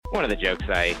One of the jokes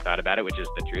I thought about it, which is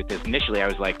the truth, is initially I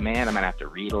was like, man, I'm going to have to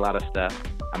read a lot of stuff.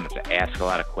 I'm going to have to ask a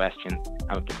lot of questions.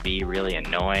 I'm going to be really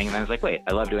annoying. And I was like, wait,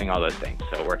 I love doing all those things.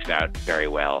 So it works out very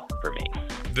well for me.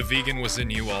 The vegan was in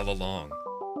you all along.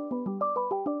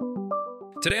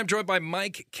 Today I'm joined by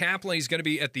Mike Kaplan. He's going to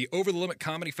be at the Over the Limit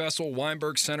Comedy Festival,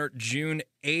 Weinberg Center, June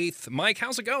 8th. Mike,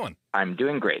 how's it going? I'm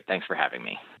doing great. Thanks for having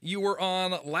me. You were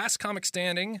on Last Comic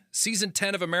Standing, Season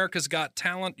 10 of America's Got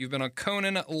Talent. You've been on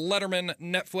Conan, Letterman,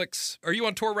 Netflix. Are you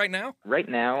on tour right now? Right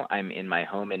now, I'm in my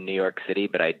home in New York City,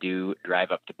 but I do drive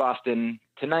up to Boston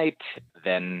tonight.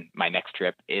 Then my next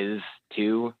trip is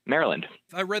to Maryland.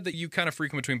 I read that you kind of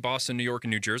frequent between Boston, New York,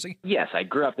 and New Jersey. Yes, I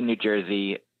grew up in New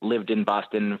Jersey, lived in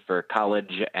Boston for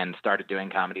college and started doing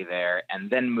comedy there, and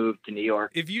then moved to New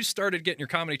York. If you started getting your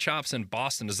comedy chops in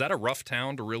Boston, is that a rough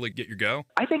town to really get your go?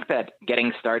 I think that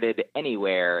getting started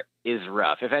anywhere is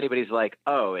rough. If anybody's like,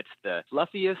 oh, it's the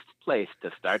fluffiest place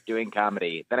to start doing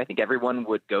comedy, then I think everyone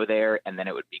would go there and then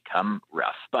it would become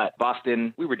rough. But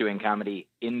Boston, we were doing comedy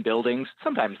in buildings.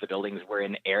 Sometimes the buildings were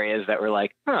in areas that were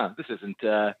like, this isn't,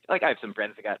 like I have some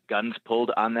friends that got guns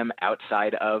pulled on them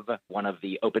outside of one of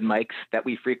the open mics that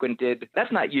we frequented.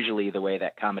 That's not usually the way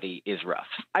that comedy is rough.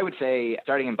 I would say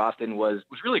starting in Boston was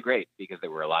really great because there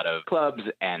were a lot of clubs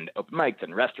and open mics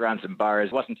and restaurants and bars.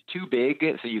 It wasn't too big,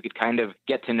 so you could kind of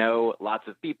get to know lots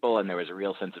of people, and there was a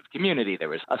real sense of community. There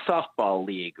was a softball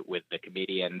league with the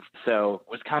comedians. So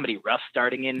was comedy rough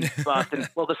starting in Boston?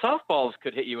 Well, the softballs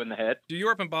could hit you in the head. You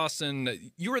were up in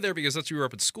Boston. You were there because that's where you were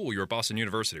up at school. You were at Boston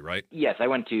University, right? Yes, I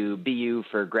went to BU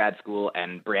for grad school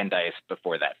and Brandeis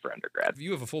before that for undergrad.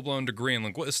 You have a full-blown degree in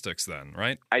linguistics then,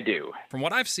 right? I do. From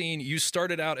what I've seen, you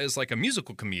started out as like a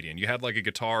musical comedian. You had like a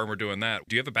guitar and were doing that.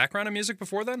 Do you have a background in music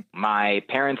before then? My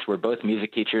parents were both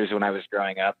music teachers when I was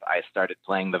growing up. I started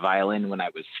playing the violin when I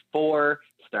was 4,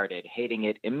 started hating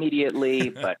it immediately,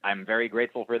 but I'm very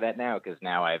grateful for that now because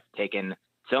now I've taken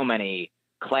so many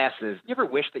classes. You ever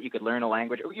wish that you could learn a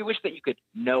language, or you wish that you could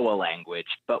know a language,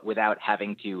 but without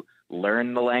having to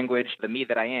learn the language? The me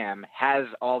that I am has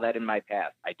all that in my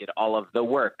past. I did all of the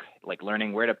work, like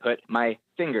learning where to put my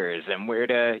fingers and where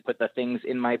to put the things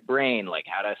in my brain, like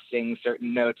how to sing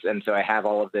certain notes. And so I have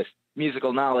all of this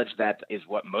musical knowledge that is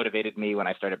what motivated me when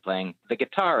I started playing the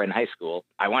guitar in high school.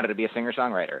 I wanted to be a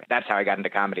singer-songwriter. That's how I got into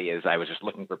comedy, is I was just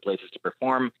looking for places to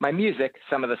perform my music.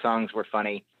 Some of the songs were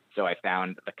funny. So I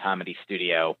found the Comedy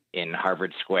Studio in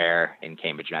Harvard Square in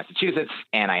Cambridge, Massachusetts,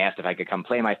 and I asked if I could come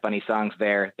play my funny songs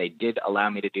there. They did allow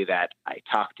me to do that. I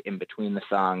talked in between the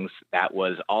songs. That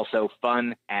was also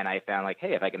fun, and I found like,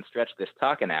 hey, if I can stretch this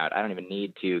talking out, I don't even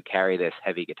need to carry this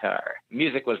heavy guitar.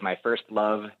 Music was my first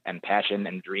love and passion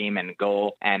and dream and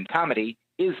goal, and comedy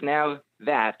is now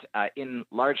that in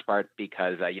large part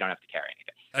because you don't have to carry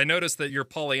anything. I noticed that you're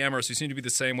polyamorous. You seem to be the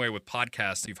same way with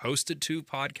podcasts. You've hosted 2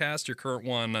 podcasts. Your current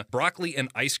one, Broccoli and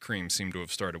Ice Cream, seem to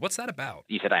have started. What's that about?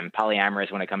 You said I'm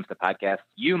polyamorous when it comes to podcasts.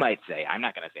 You might say, I'm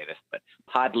not going to say this, but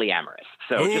podlyamorous.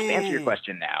 So just to answer your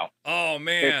question now. Oh,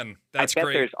 man. That's great. I bet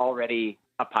great. there's already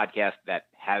a podcast that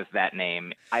has that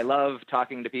name. I love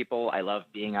talking to people. I love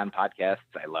being on podcasts.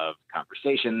 I love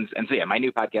conversations. And so, yeah, my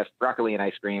new podcast, Broccoli and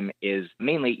Ice Cream, is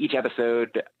mainly each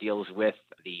episode deals with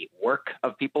the work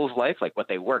of people's life, like what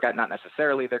they work at, not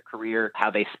necessarily their career,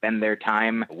 how they spend their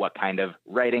time, what kind of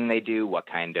writing they do, what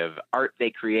kind of art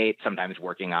they create, sometimes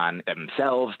working on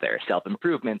themselves, their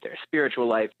self-improvement, their spiritual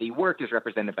life. The work is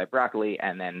represented by broccoli,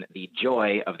 and then the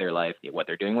joy of their life, what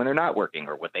they're doing when they're not working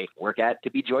or what they work at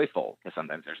to be joyful, because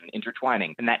sometimes there's an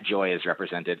intertwining, and that joy is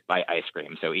represented by ice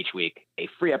cream. So each week, a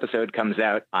free episode comes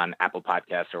out on Apple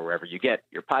Podcasts or wherever you get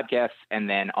your podcasts, and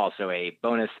then also a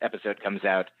bonus episode comes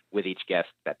out with each guest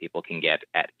that people can get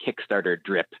at Kickstarter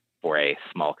Drip for a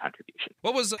small contribution.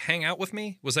 What was Hang Out With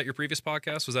Me? Was that your previous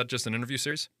podcast? Was that just an interview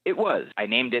series? It was. I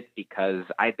named it because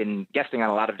I've been guesting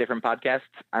on a lot of different podcasts.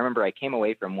 I remember I came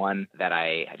away from one that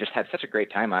I just had such a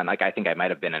great time on. Like, I think I might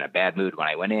have been in a bad mood when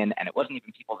I went in, and it wasn't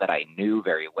even people that I knew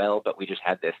very well, but we just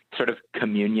had this sort of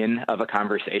communion of a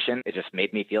conversation. It just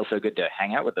made me feel so good to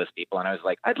hang out with those people, and I was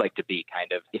like, I'd like to be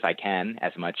kind of, if I can,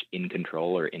 as much in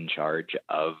control or in charge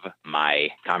of my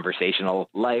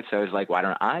conversational life. So I was like, why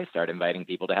don't I start inviting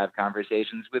people to have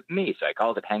conversations with me? So I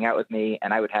called it Hang Out With Me,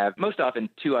 and I would have most often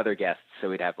 2 other guests. So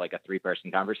we'd have like a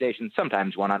 3-person conversation,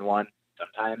 sometimes one-on-one,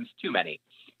 sometimes too many,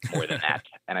 more than that.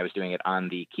 And I was doing it on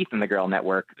the Keith and the Girl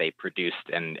Network. They produced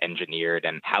and engineered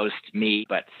and housed me.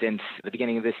 But since the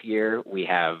beginning of this year, we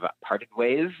have parted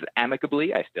ways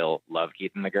amicably. I still love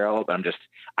Keith and the Girl, but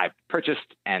I've purchased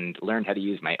and learned how to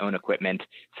use my own equipment.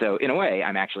 So in a way,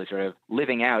 I'm actually sort of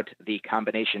living out the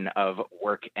combination of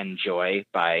work and joy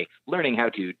by learning how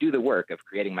to do the work of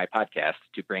creating my podcast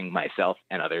to bring myself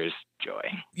and others joy.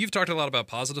 You've talked a lot about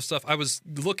positive stuff. I was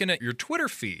looking at your Twitter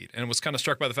feed and was kind of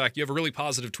struck by the fact you have a really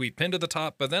positive tweet pinned to the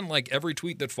top, but then like every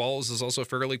tweet that follows is also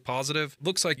fairly positive.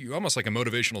 Looks like you almost like a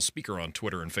motivational speaker on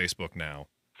Twitter and Facebook now.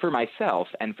 For myself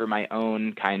and for my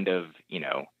own kind of,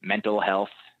 mental health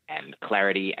and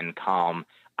clarity and calm,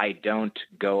 I don't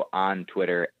go on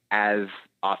Twitter as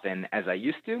often as I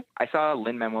used to. I saw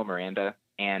Lin-Manuel Miranda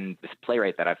and this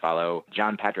playwright that I follow,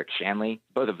 John Patrick Shanley,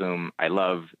 both of whom I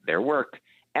love their work.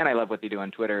 And I love what they do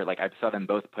on Twitter. Like I saw them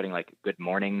both putting like good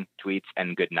morning tweets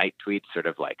and good night tweets, sort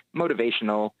of like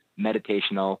motivational,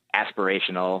 meditational,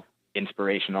 aspirational,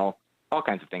 inspirational, all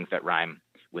kinds of things that rhyme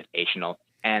with ational.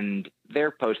 And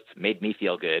their posts made me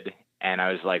feel good. And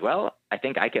I was like, well, I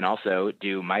think I can also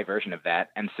do my version of that.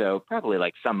 And so probably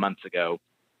like some months ago,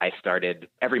 I started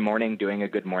every morning doing a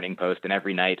good morning post and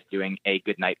every night doing a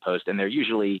good night post. And they're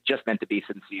usually just meant to be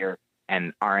sincere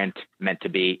and aren't meant to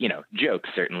be, jokes,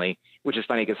 certainly, which is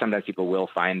funny because sometimes people will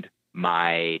find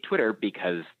my Twitter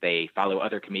because they follow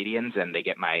other comedians and they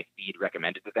get my feed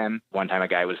recommended to them. One time a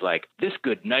guy was like, this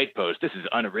good night post, this is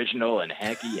unoriginal and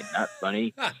hacky and not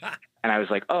funny. And I was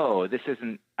like, oh, this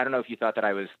isn't, I don't know if you thought that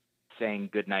I was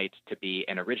saying good night to be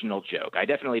an original joke. I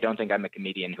definitely don't think I'm a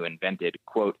comedian who invented,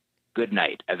 quote, good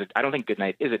night. I don't think good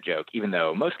night is a joke, even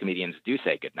though most comedians do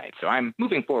say good night. So I'm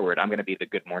moving forward. I'm going to be the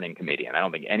good morning comedian. I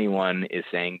don't think anyone is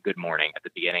saying good morning at the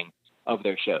beginning of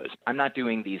their shows. I'm not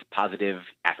doing these positive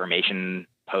affirmation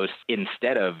posts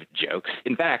instead of jokes.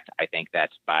 In fact, I think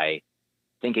that by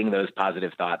thinking those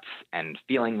positive thoughts and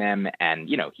feeling them and,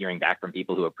 hearing back from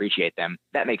people who appreciate them,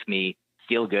 that makes me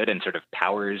feel good and sort of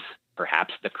powers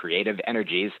perhaps the creative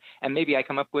energies. And maybe I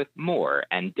come up with more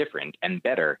and different and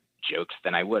better jokes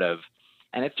than I would have.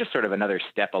 And it's just sort of another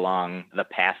step along the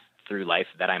path through life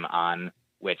that I'm on,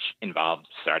 which involved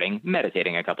starting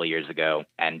meditating a couple of years ago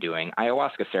and doing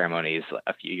ayahuasca ceremonies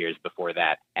a few years before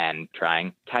that and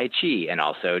trying Tai Chi and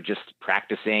also just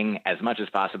practicing as much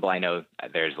as possible. I know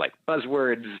there's like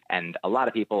buzzwords and a lot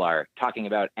of people are talking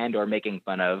about and or making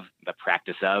fun of the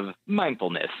practice of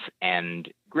mindfulness and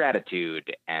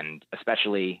gratitude, and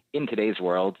especially in today's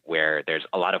world where there's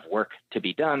a lot of work to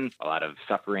be done, a lot of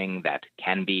suffering that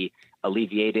can be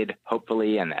alleviated,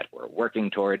 hopefully, and that we're working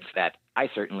towards, that I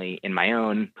certainly, in my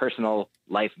own personal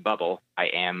life bubble, I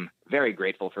am very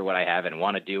grateful for what I have and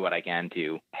want to do what I can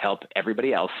to help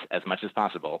everybody else as much as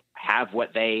possible have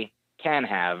what they can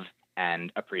have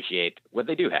and appreciate what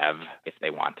they do have if they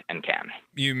want and can.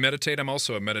 You meditate. I'm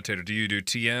also a meditator. Do you do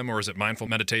TM or is it mindful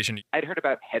meditation? I'd heard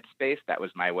about Headspace. That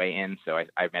was my way in. So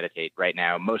I meditate right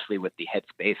now, mostly with the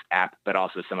Headspace app, but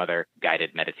also some other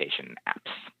guided meditation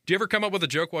apps. Do you ever come up with a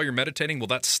joke while you're meditating? Will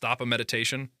that stop a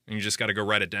meditation and you just got to go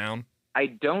write it down? I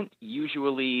don't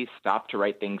usually stop to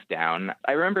write things down.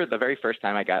 I remember the very first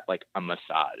time I got like a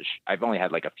massage. I've only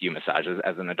had like a few massages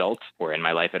as an adult or in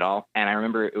my life at all. And I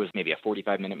remember it was maybe a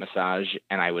 45-minute massage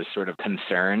and I was sort of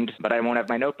concerned, but I won't have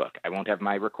my notebook. I won't have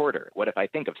my recorder. What if I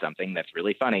think of something that's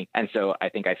really funny? And so I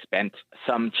think I spent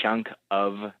some chunk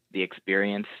of the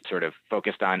experience sort of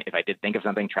focused on if I did think of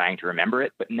something, trying to remember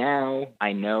it. But now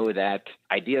I know that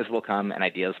ideas will come and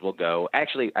ideas will go.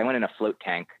 Actually, I went in a float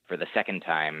tank for the second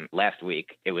time last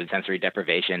week. It was sensory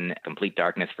deprivation, complete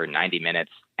darkness for 90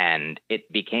 minutes. And it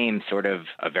became sort of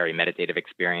a very meditative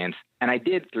experience. And I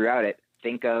did throughout it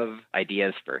think of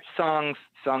ideas for songs,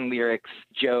 song lyrics,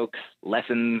 jokes,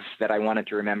 lessons that I wanted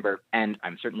to remember. And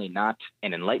I'm certainly not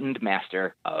an enlightened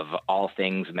master of all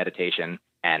things meditation.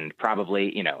 And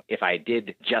probably, if I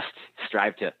did just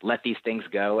strive to let these things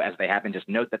go as they happen, just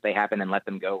note that they happen and let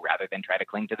them go rather than try to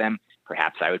cling to them,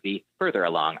 perhaps I would be further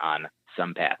along on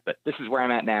some path. But this is where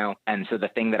I'm at now. And so the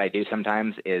thing that I do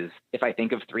sometimes is if I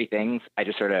think of three things, I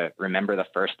just sort of remember the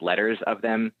first letters of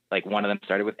them. Like one of them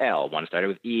started with L, one started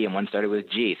with E, and one started with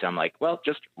G. So I'm like, well,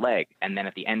 just leg. And then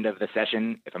at the end of the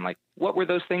session, if I'm like, what were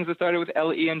those things that started with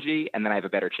L, E, and G? And then I have a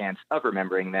better chance of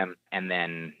remembering them. And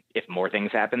then if more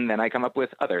things happen, then I come up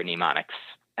with other mnemonics.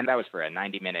 And that was for a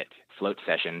 90-minute float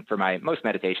session. For my most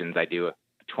meditations, I do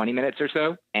 20 minutes or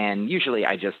so. And usually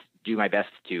I just do my best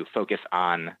to focus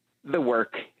on the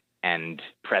work and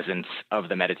presence of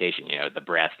the meditation, the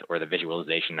breath or the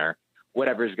visualization or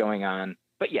whatever's going on.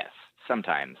 But yes,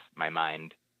 sometimes my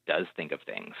mind does think of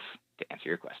things, to answer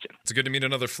your question. It's good to meet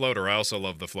another floater. I also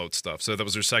love the float stuff. So that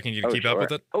was your second. You keep up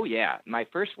with it? Oh, yeah. My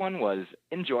first one was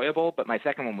enjoyable, but my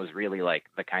second one was really like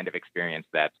the kind of experience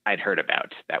that I'd heard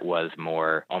about that was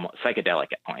more almost psychedelic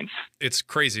at points. It's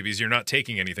crazy because you're not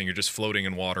taking anything. You're just floating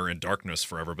in water in darkness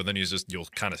forever. But then you'll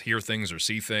kind of hear things or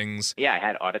see things. Yeah, I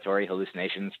had auditory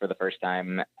hallucinations for the first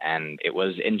time, and it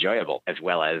was enjoyable, as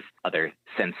well as other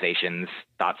sensations,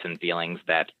 thoughts, and feelings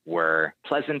that were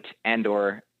pleasant and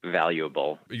or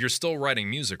valuable. You're still writing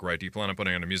music, right? Do you plan on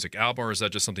putting on a music album, or is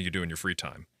that just something you do in your free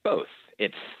time? Both.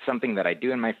 It's something that I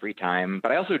do in my free time,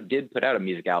 but I also did put out a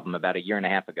music album about a year and a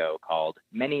half ago called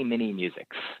Many, Many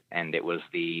Musics. And it was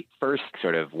the first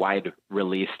sort of wide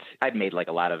released. I'd made like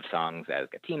a lot of songs as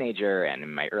a teenager and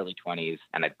in my early 20s,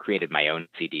 and I'd created my own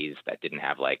CDs that didn't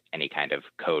have like any kind of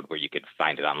code where you could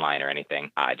find it online or anything.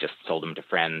 I just sold them to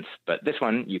friends. But this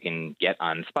one you can get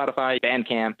on Spotify,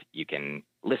 Bandcamp. You can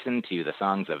listen to the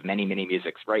songs of Many, Many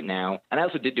Musics right now. And I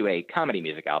also did do a comedy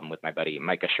music album with my buddy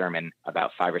Micah Sherman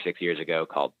about 5 or 6 years ago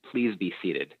called Please Be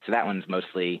Seated. So that one's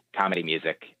mostly comedy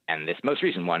music. And this most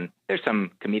recent one, there's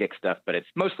some comedic stuff, but it's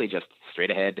mostly just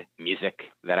straight ahead music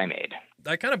that I made.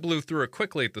 I kind of blew through it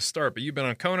quickly at the start, but you've been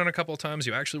on Conan a couple of times.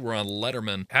 You actually were on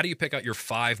Letterman. How do you pick out your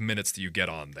 5 minutes that you get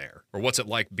on there? Or what's it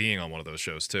like being on one of those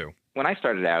shows too? When I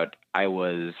started out, I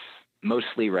was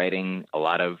mostly writing a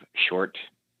lot of short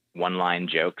one-line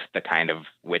jokes, the kind of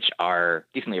which are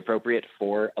decently appropriate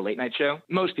for a late-night show.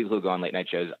 Most people who go on late-night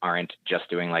shows aren't just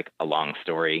doing like a long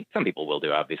story. Some people will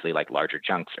do, obviously, like larger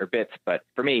chunks or bits. But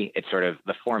for me, it's sort of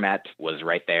the format was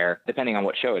right there. Depending on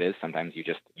what show it is, sometimes you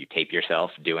tape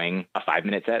yourself doing a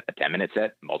 5-minute set, a 10-minute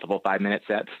set, multiple 5-minute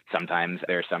sets. Sometimes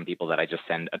there are some people that I just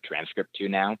send a transcript to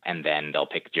now, and then they'll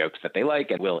pick jokes that they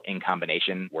like and will, in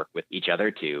combination, work with each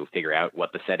other to figure out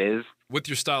what the set is. With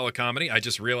your style of comedy, I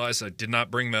just realized I did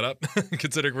not bring that up,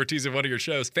 considering we're teasing one of your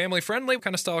shows. Family friendly, what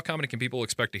kind of style of comedy can people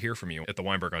expect to hear from you at the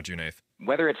Weinberg on June 8th?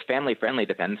 Whether it's family friendly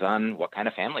depends on what kind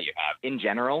of family you have. In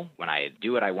general, when I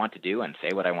do what I want to do and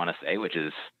say what I want to say, which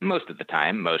is most of the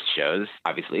time, most shows,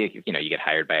 obviously, you get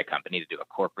hired by a company to do a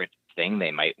corporate thing.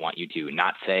 They might want you to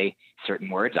not say certain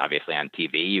words. Obviously, on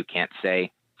TV, you can't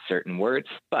say certain words,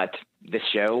 but this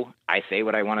show, I say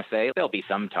what I want to say. There'll be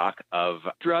some talk of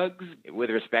drugs with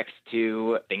respect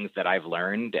to things that I've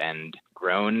learned and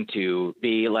grown to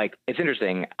be like. It's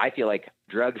interesting. I feel like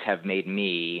drugs have made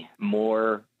me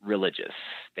more religious.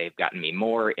 They've gotten me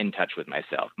more in touch with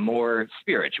myself, more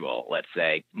spiritual, let's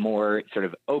say, more sort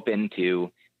of open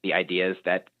to the ideas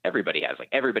that everybody has. Like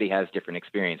everybody has different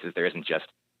experiences. There isn't just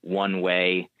one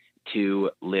way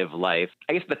to live life.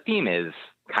 I guess the theme is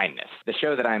kindness. The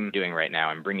show that I'm doing right now,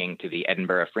 I'm bringing to the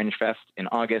Edinburgh Fringe Fest in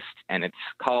August, and it's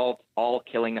called All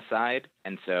Killing Aside.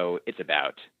 And so it's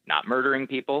about not murdering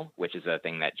people, which is a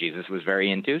thing that Jesus was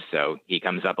very into. So he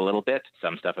comes up a little bit.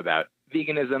 Some stuff about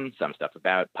veganism, some stuff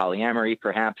about polyamory,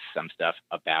 perhaps, some stuff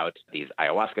about these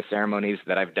ayahuasca ceremonies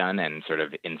that I've done and sort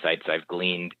of insights I've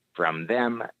gleaned from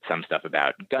them, some stuff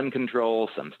about gun control,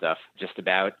 some stuff just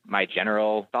about my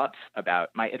general thoughts about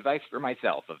my advice for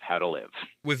myself of how to live.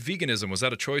 With veganism, was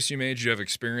that a choice you made? Did you have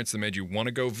experience that made you want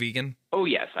to go vegan? Oh,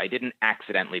 yes. I didn't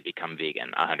accidentally become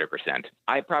vegan 100%.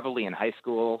 I probably in high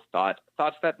school thoughts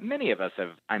that many of us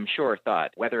have, I'm sure,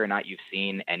 thought, whether or not you've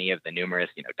seen any of the numerous,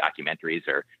 documentaries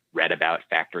or read about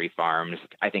factory farms.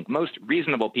 I think most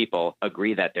reasonable people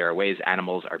agree that there are ways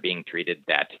animals are being treated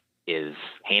that is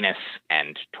heinous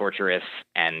and torturous.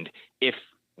 And if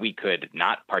we could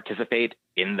not participate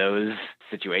in those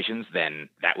situations, then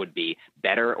that would be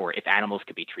better. Or if animals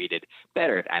could be treated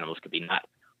better, if animals could be not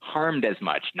harmed as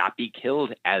much, not be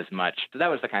killed as much. So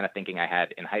that was the kind of thinking I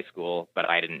had in high school, but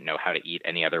I didn't know how to eat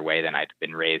any other way than I'd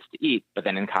been raised to eat. But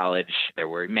then in college, there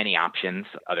were many options,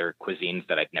 other cuisines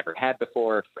that I'd never had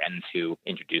before, friends who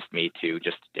introduced me to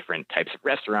just different types of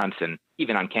restaurants. And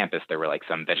even on campus, there were like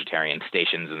some vegetarian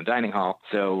stations in the dining hall.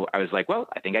 So I was like, well,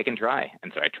 I think I can try.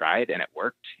 And so I tried and it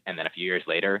worked. And then a few years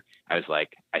later, I was like,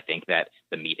 I think that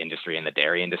the meat industry and the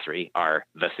dairy industry are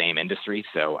the same industry.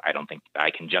 So I don't think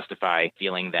I can justify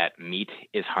feeling that meat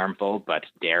is harmful, but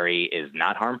dairy is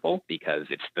not harmful because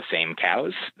it's the same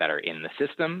cows that are in the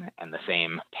system and the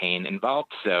same pain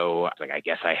involved. So I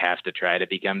guess I have to try to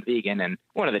become vegan. And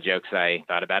one of the jokes I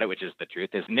thought about it, which is the truth,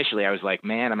 is initially I was like,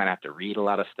 man, I'm going to have to read a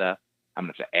lot of stuff. I'm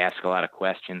going to have to ask a lot of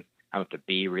questions. I'm going to have to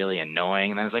be really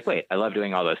annoying. And I was like, wait, I love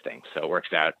doing all those things. So it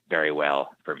works out very well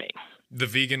for me. The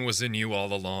vegan was in you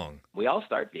all along. We all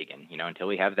start vegan, until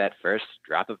we have that first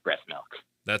drop of breast milk.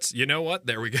 That's, you know what?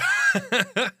 There we go.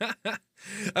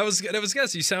 I was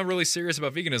guessing you sound really serious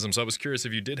about veganism, so I was curious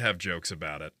if you did have jokes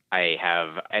about it. I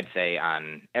have, I'd say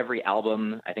on every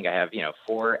album, I think I have,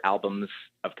 4 albums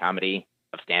of comedy,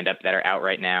 of stand-up that are out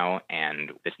right now,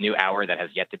 and this new hour that has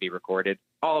yet to be recorded.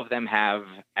 All of them have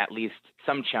at least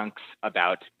some chunks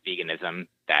about veganism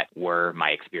that were my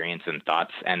experience and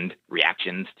thoughts and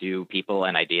reactions to people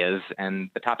and ideas and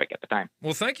the topic at the time.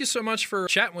 Well, thank you so much for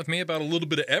chatting with me about a little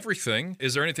bit of everything.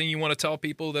 Is there anything you want to tell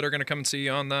people that are going to come and see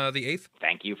you on the 8th?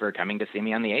 Thank you for coming to see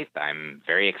me on the 8th. I'm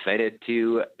very excited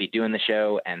to be doing the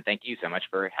show, and thank you so much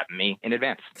for having me in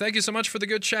advance. Thank you so much for the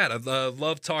good chat. I've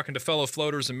loved talking to fellow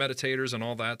floaters and meditators and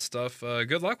all that stuff.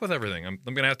 Good luck with everything. I'm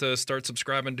going to have to start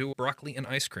subscribing to Broccoli and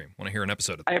Ice Cream when I hear an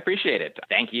episode of that. I appreciate it.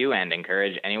 Thank you, and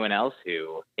encourage anyone else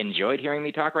who enjoyed hearing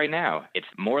me talk right now. It's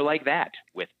more like that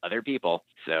with other people.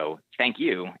 So thank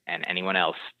you and anyone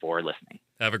else for listening.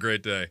 Have a great day.